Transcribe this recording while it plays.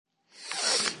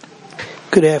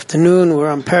Good afternoon. We're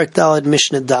on Perek Daled,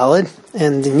 Mishnah Daled,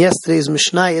 and in yesterday's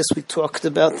Mishnayos we talked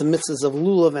about the mitzvahs of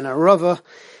Lulav and Arava,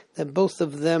 that both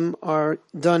of them are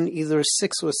done either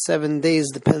 6 or 7 days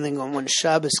depending on when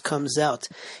Shabbos comes out.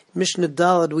 In Mishnah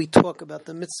Daled we talk about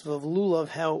the mitzvah of Lulav,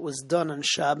 how it was done on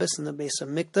Shabbos in the Beis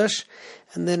HaMikdash,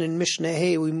 and then in Mishnah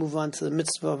Hay we move on to the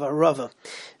mitzvah of Arava.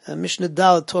 Mishnah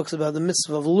Daled talks about the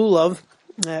mitzvah of Lulav.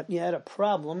 You had a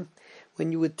problem.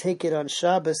 When you would take it on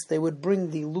Shabbos, they would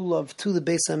bring the lulav to the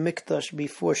Beis HaMikdash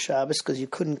before Shabbos because you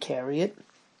couldn't carry it.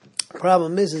 The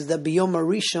problem is that b'yom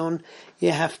harishon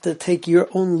you have to take your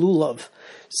own lulav.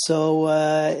 So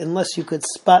unless you could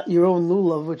spot your own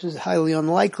lulav, which is highly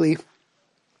unlikely,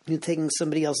 you're taking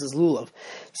somebody else's lulav.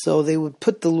 So they would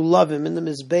put the lulavim in the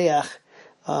mizbeach,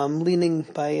 leaning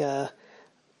by a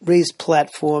raised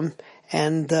platform,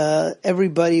 and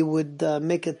everybody would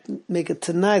make a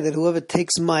tanai that whoever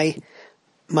takes my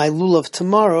lulav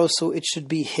tomorrow, so it should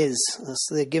be his.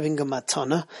 So they're giving a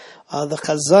matana. The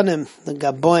chazanim, the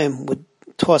gaboim, would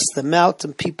toss them out,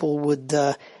 and people would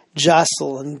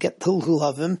jostle and get the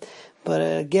lulavim. But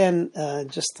again,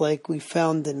 just like we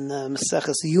found in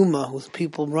Maseches Yuma, with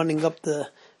people running up the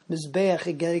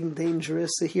mizbeach getting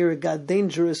dangerous. So here it got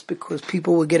dangerous because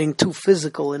people were getting too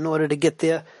physical in order to get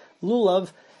their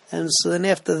lulav. And so then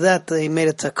after that, they made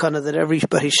a takana that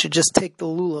everybody should just take the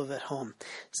lulav at home.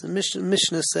 So the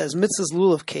Mishnah says, mitzvah's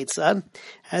lulav ketzad.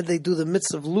 How did they do the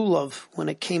mitzvah of lulav when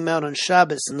it came out on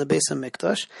Shabbos in the Beis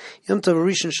HaMikdash? Yom Tov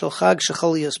Rishon Shel Chag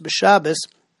Shechalios B'Shabbos,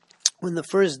 when the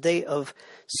first day of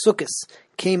Sukkot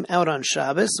came out on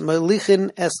Shabbos,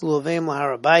 Melichin es lulavim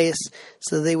laharabayis,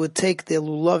 so they would take their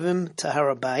lulavim to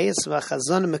harabayis,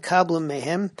 v'chazan mekablim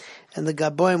mehem, and the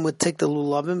gaboim would take the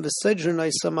lulavim, v'sejdron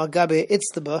oisam al gabe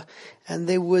itztaba, and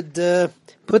they would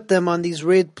put them on these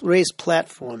raised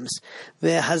platforms.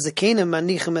 V'hazakenim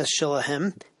manichem es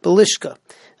shalahem belishka.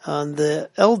 The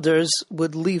elders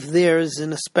would leave theirs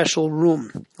in a special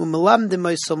room. U'melamdim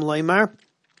oisam loymar,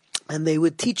 and they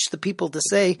would teach the people to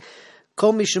say,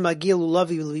 anybody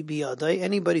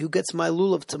who gets my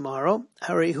lulav tomorrow,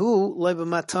 harihu leiba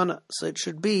matana. So it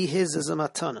should be his as a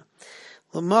matana.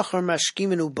 L'machar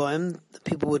mashkimin ubayim. The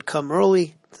people would come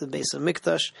early to the Beis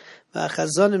HaMikdash.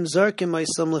 V'achazanim zarkim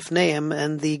oisam lifneim,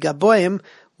 and the gaboim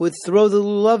would throw the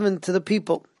lulav into the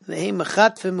people. V'hei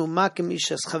machatfim umakim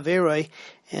ishas chaveroi,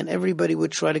 and everybody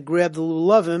would try to grab the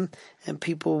lulavim, and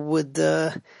people would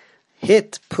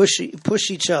push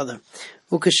each other.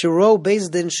 Ukashiro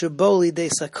Bezdin Shaboli de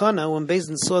Sakana, when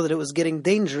Bezdin saw that it was getting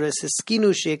dangerous, they made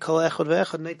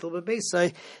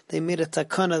a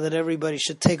takana that everybody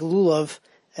should take lulav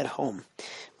at home.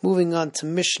 Moving on to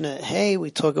Mishnah Hey, we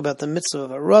talk about the mitzvah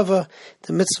of Arava.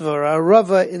 The mitzvah of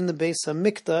Arava in the Beis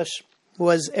HaMikdash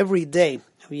was every day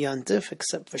of Yantif,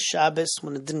 except for Shabbos,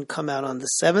 when it didn't come out on the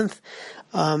 7th.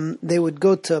 They would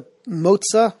go to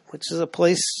Motza, which is a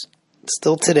place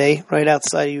still today, right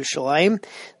outside of Yerushalayim.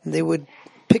 They would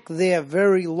pick their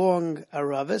very long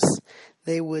aravis.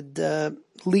 They would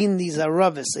lean these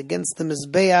aravis against the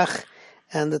mizbeach,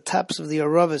 and the tops of the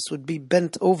aravis would be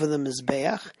bent over the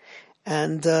mizbeach.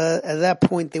 And at that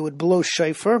point, they would blow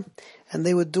shofar, and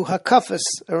they would do hakafas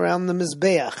around the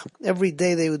mizbeach. Every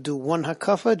day, they would do one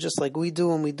hakafa, just like we do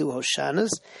when we do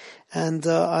Hoshanas. And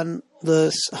on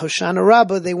the Hoshana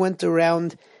Rabbah, they went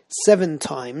around 7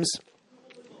 times.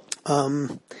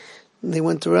 They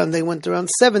went around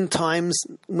 7 times,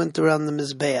 went around the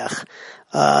Mizbeach.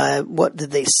 What did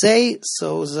they say?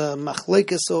 So it was a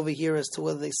machlekes over here as to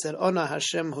whether they said, Ona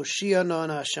Hashem Hoshiana,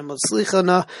 Ona Hashem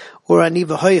Otzlichana, or Ani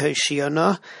v'hoy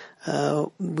Hoshiana.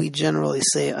 We generally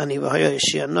say Ani v'hoy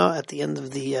Hoshiana at the end of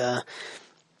the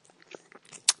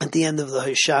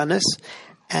Hoshanas.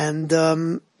 And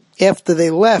after they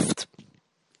left,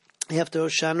 after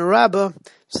Hoshana Rabbah,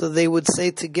 so they would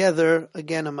say together,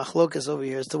 again, a machlokas over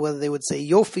here, as to whether they would say,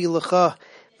 Yofi lecha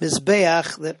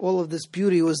mizbeach, that all of this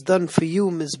beauty was done for you,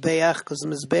 mizbeach, because the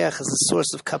mizbeach is a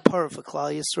source of kapara for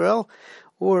Klal Yisrael.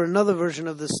 Or another version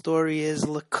of the story is,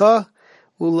 lecha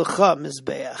ulecha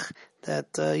mizbeach,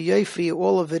 that Yofi,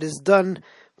 all of it is done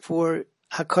for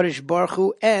HaKadosh Baruch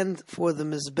Hu and for the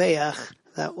mizbeach.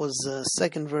 That was the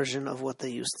second version of what they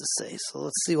used to say. So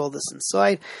let's see all this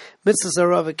inside. Mitzvahs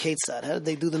Arava Ketzad. How did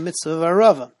they do the mitzvah of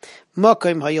Arava?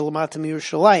 Makom hayilmatim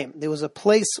Yerushalayim. There was a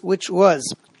place which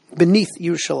was beneath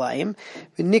Yerushalayim,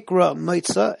 v'nikra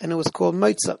Moitza, and it was called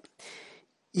Moitza.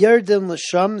 Yerdim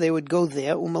l'sham, they would go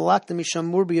there. Umalakta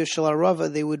misham murbiya shel Arava,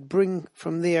 they would bring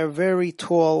from there very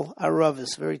tall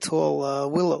Aravas, very tall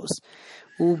willows.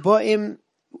 Ubaim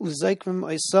uzaikvim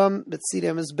oisam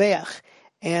betzidem mizbeach.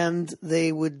 And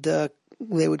they would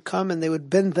come and they would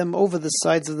bend them over the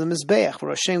sides of the mizbeach.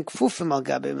 Roshem kfufim al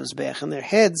gabe mizbeach, and their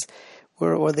heads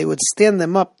or they would stand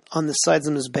them up on the sides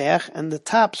of the Mizbeach, and the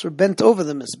tops were bent over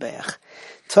the Mizbeach.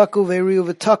 Taku ve'riu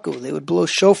v'taku. They would blow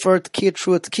shofar t'kiya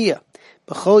trua t'kiya.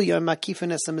 B'chol yom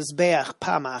makifin es ha-Mizbeach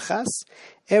pam achas.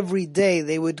 Every day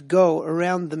they would go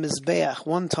around the Mizbeach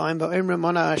one time. Ba'omrim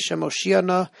ona Hashem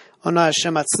oshiana, ona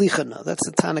Hashem atzlichana. That's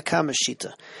the Tanna Kama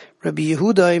Shita. Rabbi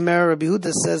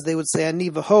Yehuda says they would say ani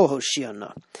v'ho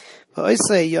hoshiana.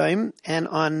 Ba'osei yom, and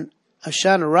on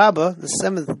Hoshana Rabbah, the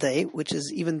 7th day, which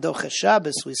is even Docha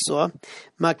Shabbos, we saw,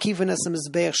 Ma'kifin es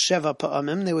ha-Mizbeach sheva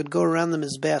pa'amim. They would go around the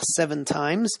Mizbeach 7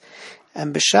 times.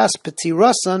 And B'shas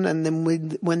Petirasan, and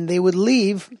then when they would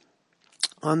leave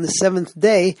on the 7th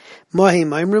day, Mahi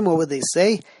Maimrim, what would they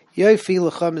say? Yofi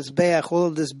l'cha Mizbeach, all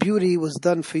of this beauty was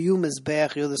done for you,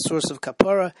 Mizbeach, you're the source of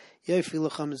kapara. Yofi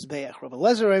l'cha Mizbeach. Rabbi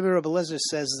Lezer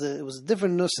says that it was a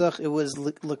different nusach, it was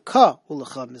l'ka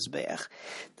u'lecha Mizbeach.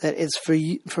 That it's for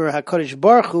you, for HaKadosh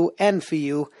Baruch Hu, and for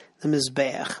you, the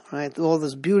Mizbeach. Right? All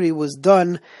this beauty was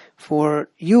done for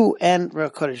you and for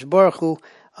HaKadosh Baruch Hu,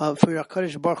 for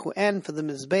HaKadosh Baruch Hu, and for the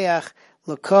Mizbeach,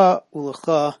 l'ka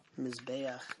u'lecha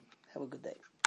Mizbeach. Have a good day.